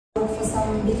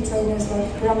some big trainers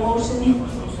like Motion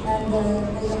and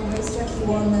Megan Bracetrack. He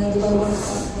won the World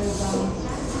Cup with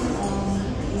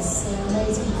his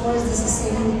amazing horse. This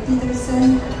is Amy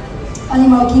Peterson.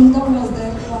 Animal Kingdom was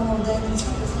one of the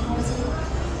horses.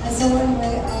 And so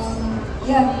anyway,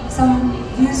 yeah, some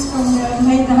views from the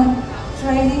Maidan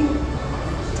training.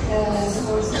 The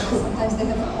horses sometimes they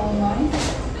have it online.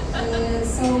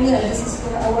 So yeah, this is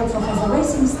where I work from as a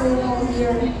racing stable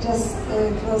here, just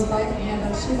close by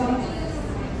Shiva.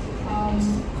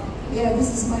 Yeah,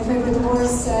 this is my favorite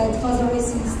horse at Faza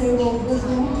Racing Stable,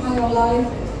 high on life.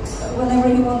 Whenever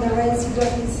he won the race, he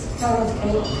got his carrot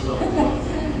cake.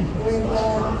 With,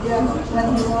 yeah, when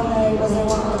he won, I was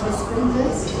one of the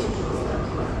sprinters.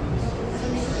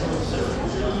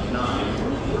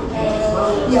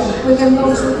 Yeah, we can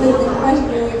go through the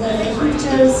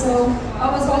pictures. So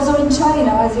I was also in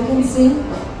China, as you can see,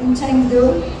 in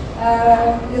Chengdu.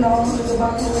 You know, the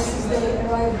bunny horses, they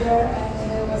arrived there,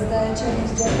 and there was the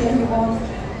Chinese jockey he won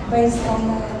based on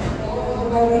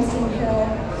the racing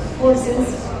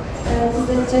horses. With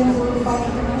the Chengdu Bunny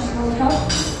International Cup.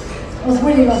 It was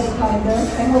really lovely time there. I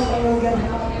hope I will get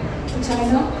to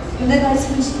China. And then I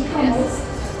switched to camels.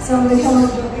 So I'm the camel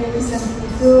jockey recently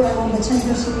too. I won the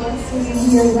championship last season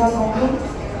here in London.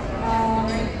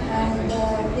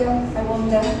 Yeah, I won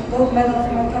the gold medal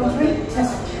for my country.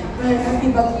 Very happy,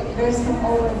 but very strong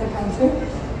all over the country.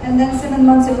 And then 7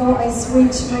 months ago, I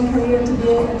switched my career to be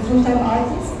a full-time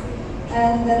artist.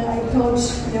 And then I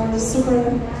coach your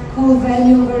super cool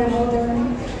venue, very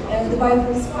modern, the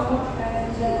Bible School.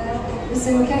 And we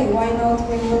say, okay, why not?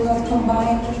 We will not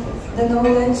combine the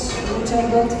knowledge which I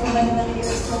got for many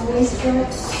years from racetrack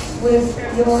with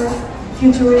your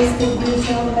futuristic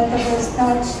digital Metaverse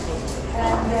touch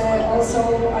and also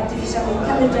artificial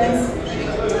intelligence.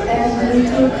 And we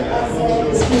took as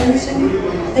inspiration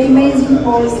the amazing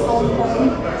horse owned by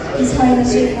His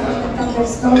Highness Sheikh Mohammed Thunder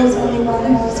Snow. Is only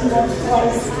one horse who won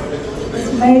twice this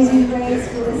amazing race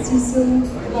for the Sisu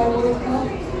World Cup.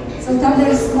 So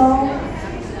Thunder Snow,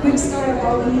 quick story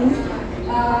about him.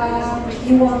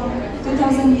 He won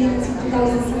 2000 years in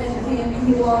 2017.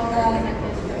 He won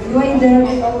UAE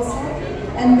Derby also,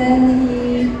 and then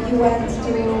he went to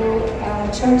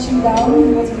Churchill Down. He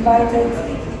was invited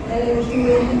to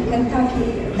win Kentucky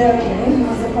Derby. He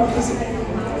was a participating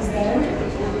horse there.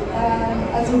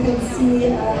 As you can see,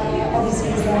 obviously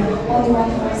he's the only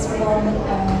one horse who won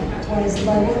twice the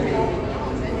World Cup.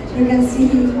 You can see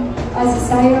him as a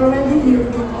sire already. He will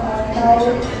now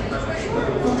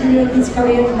continued his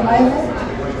career in Ireland.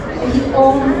 He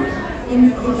owned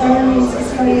in his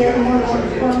career more than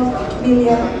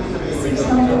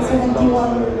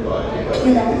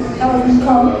 12,671,000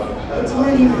 pounds. It's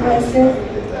really impressive.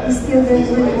 He's still doing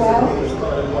really well.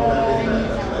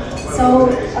 So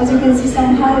as you can see,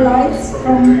 some highlights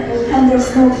from Thunder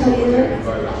Snow career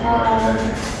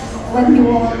when he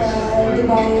won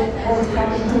Dubai World Cup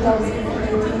in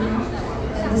 2018.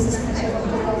 And this is picture from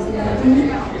 2019.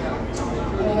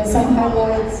 Some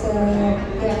highlights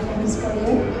from his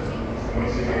career.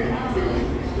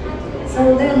 So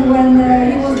then when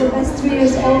he was the best 3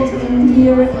 years old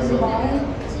here in Dubai,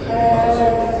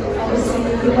 obviously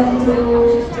he went to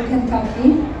Kentucky.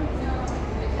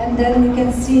 And then you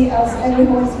can see as every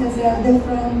horse has a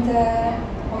different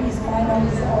on his mind on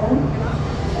his own.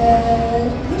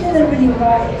 He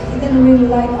didn't really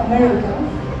like America.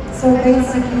 So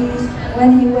basically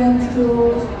when he went to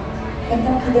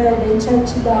Kentucky Derby,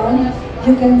 Churchill Down,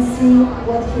 you can see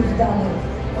what he's done.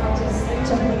 Just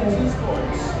check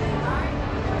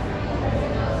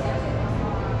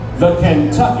the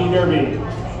Kentucky Derby.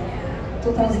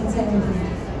 2017.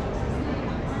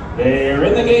 They're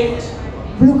in the gate.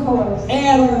 Blue colors.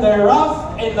 And they're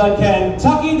off in the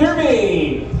Kentucky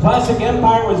Derby. Classic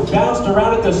Empire was bounced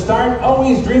around at the start.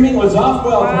 Always Dreaming was off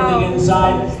well from the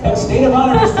inside. And State of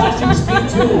Honor is flashing speed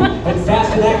too. And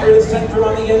Fast and Accurate is sent through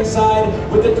on the inside.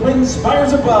 With the twin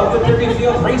spires above, the Derby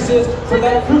field races for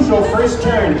that crucial first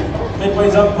turn.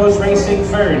 Midway's up post racing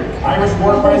third. Irish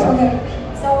War Prize. Okay.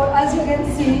 So as you can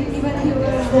see, even he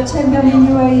was the champion in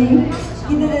UAE.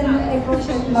 He didn't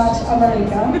appreciate much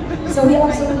America, so he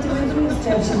absolutely refused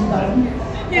Churchill Down.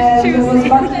 And he was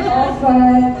backing off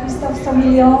Christophe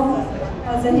Saumillon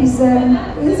as he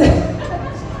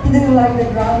didn't like the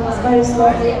ground, it was very slow,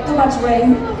 too much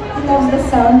rain, he loves the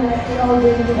sun, we all do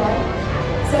in Dubai.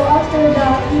 So after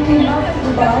that, he came back to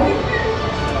Dubai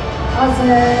as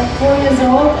 4 years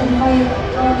old and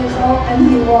 5 years old,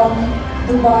 and he won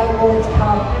Dubai World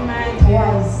Cup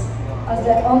twice. As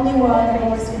the only one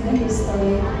horse in the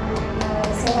history.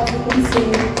 So as you can see,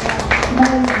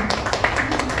 amazing.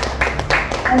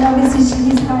 And obviously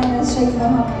His Highness Sheikh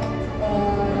Mohammed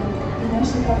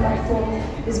mentioned that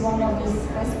is one of his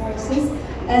best horses.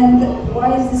 And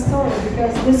why is this story?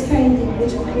 Because this painting,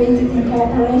 which we created in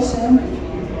cooperation,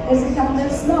 is Thunder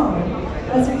Snow.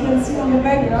 As you can see on the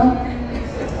background,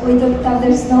 we took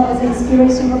Thunder Snow as an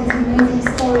inspiration for this amazing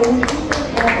story.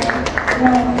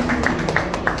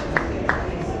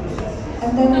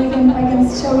 And then I can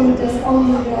show you just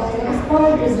only the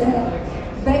part is the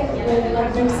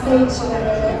backstage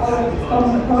our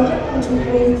common project, which we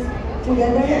create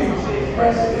together. The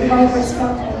Metaverse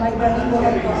Cup and my brand will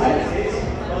have.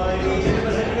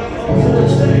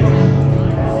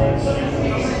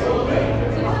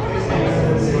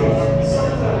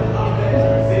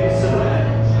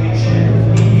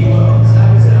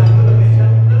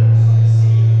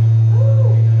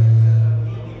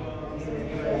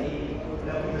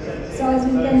 So as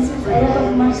you can see, a lot of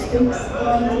matchsticks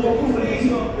going to the painting.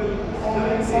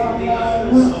 Some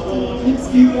mixed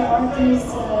media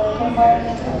artists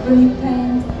combining acrylic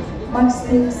paint,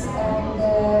 matchsticks, and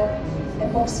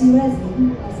epoxy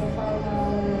resin as a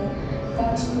final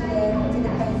touch to the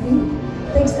painting.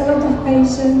 It takes a lot of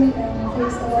patience and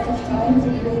takes a lot of time to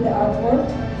create the artwork,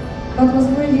 but it was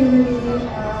really, really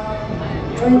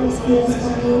great experience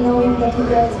for me knowing that you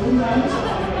guys behind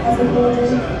as a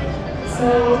project. So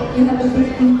you have a big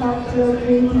impact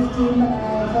creative team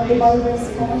from the Metaverse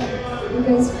Cup. You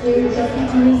guys created a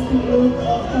futuristic look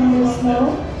of Thunder Snow.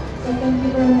 So thank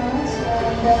you very much.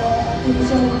 And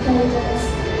artificial intelligence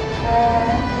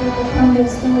with the Thunder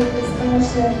Snow is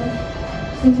version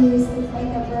futuristic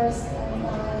Metaverse and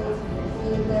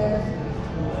with the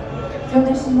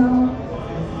traditional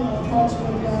touch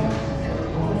with the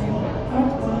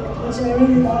artwork, which I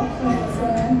really love. It's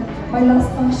my last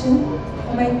passion.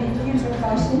 Maybe future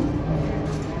fashion.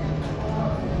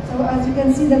 So as you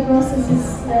can see, the process is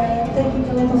taking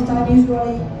a lot of time.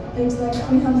 Usually it takes like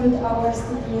 300 hours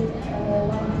to create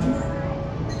one piece.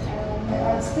 The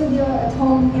art studio at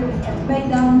home here at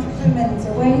Maidan, 3 minutes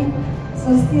away.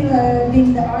 So still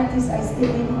being the artist, I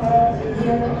still live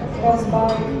here close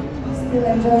by. Still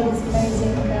enjoy this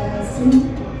amazing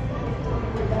scene.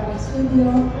 The art studio.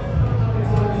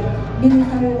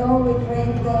 Military law, we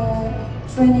create the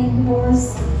training course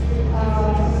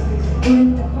during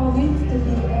the COVID to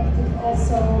be active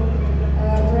also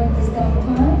during this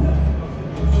downtime.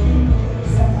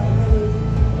 So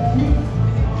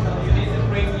you need to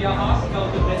bring your horse to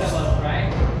Metaverse,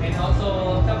 right? And also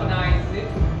tokenize it,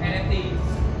 NFT,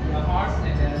 your horse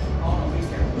and then all the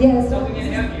features. Yes. So we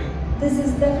can help you. This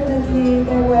is definitely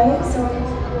the way, so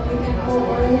we can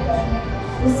cooperate and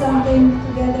do something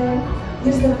together.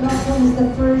 Use the platform is the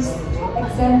first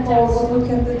example of what we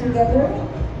can do together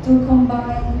to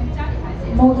combine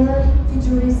modern,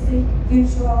 futuristic,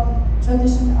 virtual,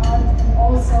 traditional art and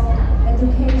also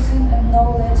education and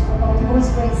knowledge about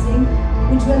horse racing,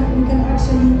 which we can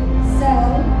actually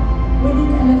sell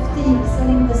within NFT,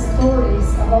 selling the stories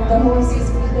about the horses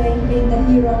which they being the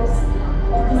heroes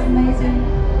of this amazing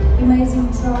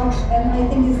track. And I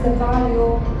think it's the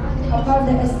value, apart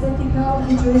the aesthetical,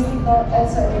 futuristic, but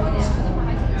also educational.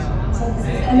 So this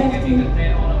is NFT.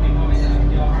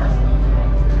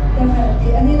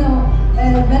 Definitely, and you know,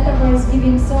 Metaverse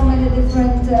giving so many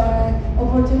different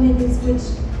opportunities which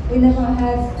we never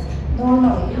have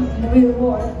normally in the real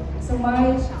world. So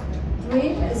my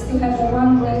dream is to have a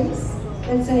one race,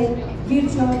 let's say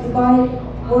virtual Dubai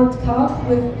World Cup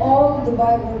with all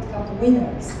Dubai World Cup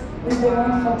winners, which they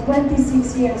won for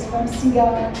 26 years from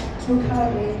Sigala through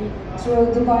Cali,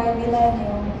 through Dubai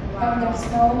Millennium, Thunder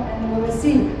Snow, and we will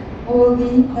see who will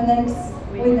be the next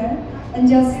winner. And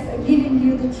just giving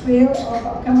you the thrill of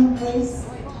upcoming race,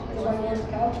 Dubai World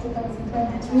Cup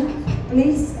 2023.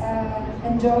 Please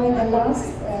enjoy the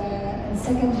last and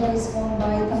second race won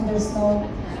by Thunder Snow,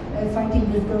 fighting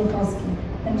with Gronkowski.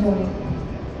 Enjoy.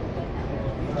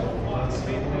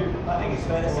 I think it's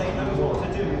fair to say knows what to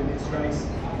do in this race.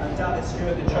 And David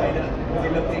Stewart, the trainer, will be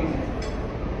looking.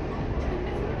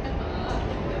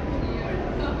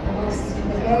 A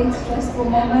very stressful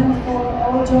moment for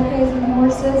all jockeys and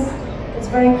horses. It's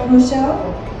very crucial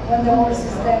when the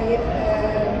horses they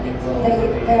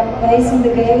are placing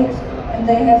the gate and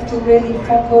they have to really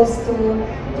focus to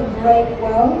break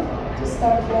well, to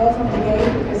start well from the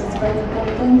gate, because it's very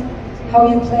important how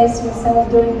you place yourself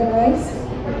during the race.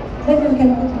 Maybe we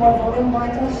can put more volume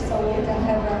montage so we can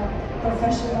have a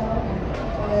professional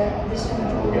addition to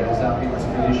Get us up into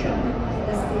position.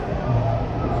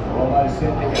 Almost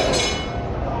set to go.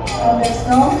 Thunder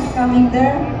Snow coming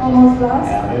there, almost last.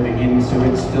 Now moving into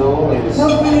its stall is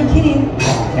Not really keen.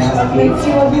 Let's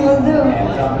see what he will do. And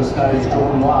Thunder Snow's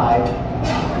drawn wide.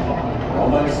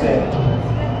 Almost set.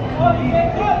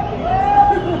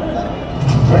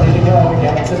 ready to go.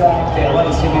 Get to back. They're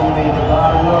racing in the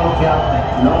Dubai World Cup.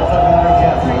 North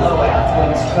America blowout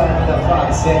went straight to the front.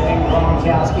 Second,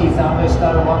 Gronkowski.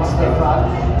 Thundersnow wants the front.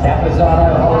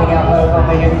 Capizano holding up over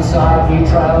the inside. New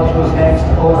Trails was next.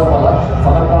 Audible,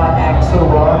 followed by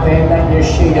Axelrod, then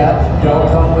Yoshida.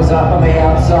 Dolcon was up on the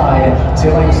outside.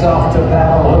 Tilling soft to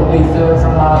battle. Who'll be third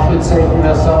from last with Seeking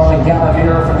the Soul. And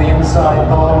Galavera from the inside,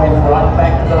 following right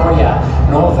back to the rear.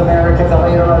 North America, the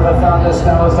leader over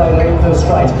Thundersnow as they leave the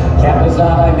straight.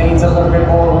 Capizano needs a little bit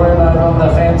more room over on the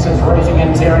fences, reaching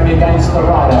and tearing against the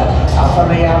rider. Up on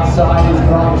the outside is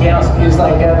Gronkowski as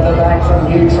they go to the back from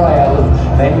New Trails.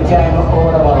 Then came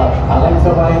Audible. A length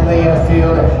away in the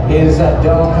field is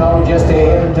Dolcon, just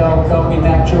ahead of Dolcon. In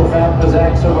actual fact was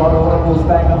Axelrod. Audible's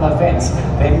back on the fence.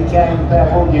 Then came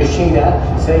Baffle Yoshida,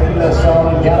 Seeking the Soul,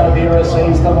 and Galavera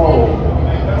sees them all.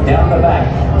 Down the back,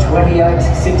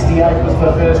 28.68 was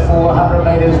the first 400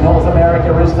 metres. North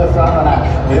America is the front runner.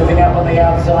 Moving up on the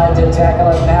outside to tackle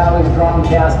it now is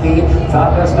Gronkowski.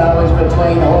 Thundersnow is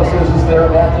between horses as they're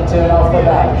about to turn off the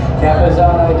back.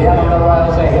 Capizano down on the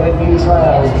rails ahead of New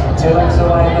Trails. 2 lengths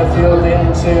away in the field, then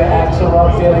to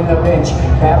Axelrod feeling the pinch.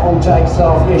 Apple takes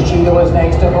off. Yoshida was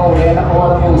next of all. Then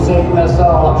Audible Seeking the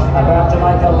Soul. About to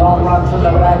make a long run from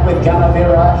the back with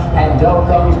Galavera, and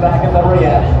Dolcon's back at the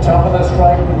rear. Top of the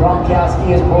straight.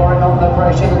 Gronkowski is pouring on the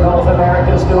pressure. North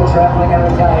America still travelling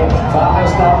okay.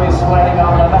 Thundersnow is sweating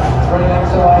on them. 3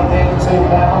 lengths away, then to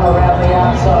Babel around the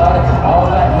outside. Oh,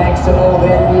 that next of all,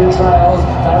 then New Trails.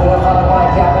 They were followed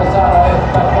by Capizano,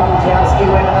 but Gronkowski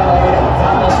went in the lead.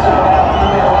 Thundersnow out in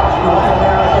the middle. North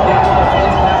America down to the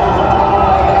fence. Babel's on the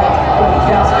way there.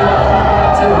 Gronkowski up front by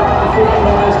 2. 50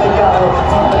 metres to go.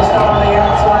 Thundersnow on the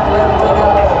outside, level to go.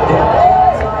 Down the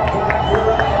outside,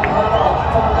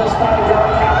 Thundersnow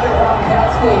going after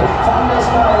Gronkowski.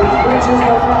 Thundersnow reaches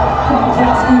the front.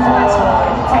 Gronkowski fights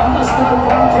hard. Thundersnow,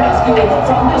 Gronkowski.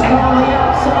 Thundersnow on the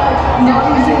outside.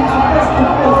 Nosing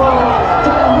Thundersnow forward.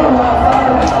 Thundersnow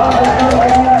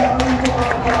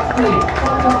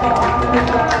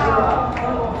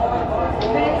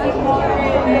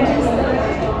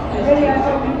Really, I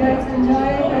hope you guys enjoy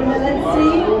it, and let's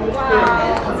see.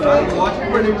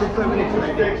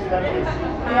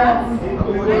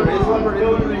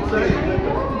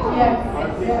 Yes.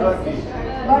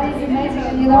 But it's amazing,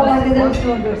 and you know, like the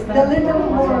little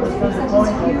horse with such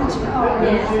a huge power.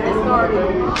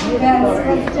 Yes,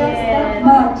 it's just that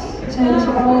much change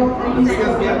all things.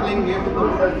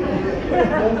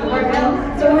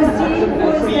 So we see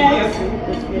who's next.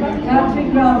 Patrick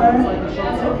Roberts,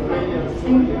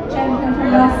 champion from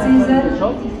last season.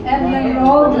 Emily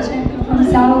Rowe, the champion from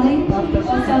Saudi.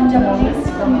 Also Japanese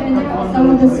competitor, also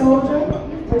the soldier,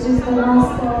 which is the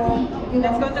most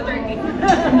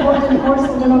important horse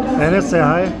of the local Dennis, say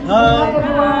hi. Hi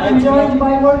everyone, enjoyed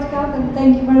my World Cup, and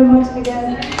thank you very much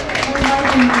again for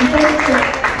inviting me.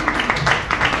 Thank you.